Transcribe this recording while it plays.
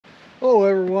Hello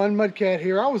everyone, Mudcat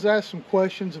here. I was asked some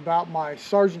questions about my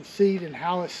Sargent seat and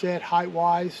how it's set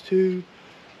height-wise to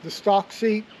the stock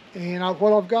seat. And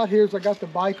what I've got here is I got the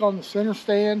bike on the center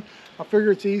stand. I figure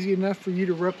it's easy enough for you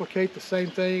to replicate the same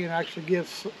thing and actually give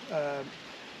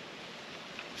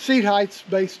seat heights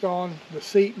based on the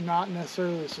seat and not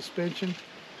necessarily the suspension.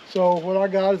 So what I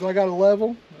got is I got a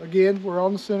level. Again, we're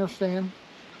on the center stand.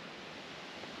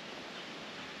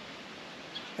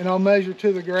 And I'll measure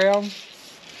to the ground.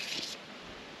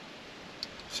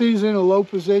 Seat's in a low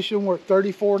position. We're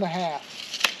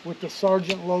 34.5 with the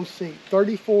Sargent low seat.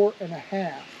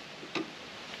 34.5.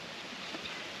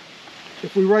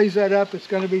 If we raise that up, it's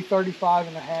going to be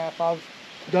 35.5. I've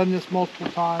done this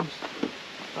multiple times.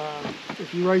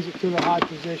 If you raise it to the high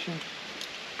position.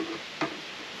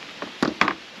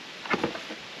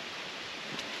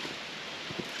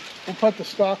 We'll put the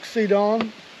stock seat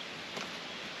on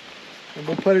and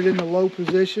we'll put it in the low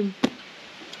position.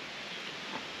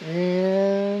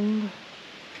 And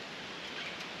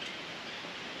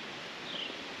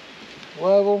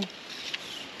level.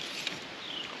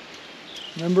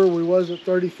 Remember, we was at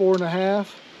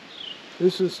 34.5.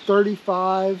 This is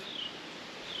 35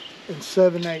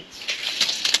 7/8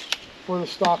 for the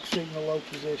stock seat in the low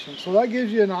position. So that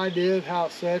gives you an idea of how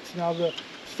it sets. Now the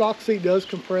stock seat does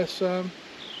compress some,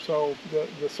 so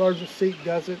the Sargent seat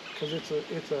doesn't, because it's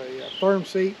a firm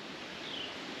seat.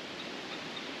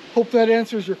 Hope that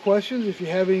answers your questions. If you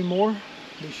have any more,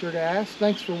 be sure to ask.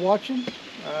 Thanks for watching.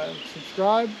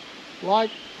 Subscribe, like,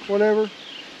 whatever.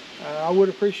 I would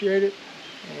appreciate it.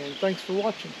 And thanks for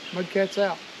watching. Mudcat's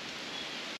out.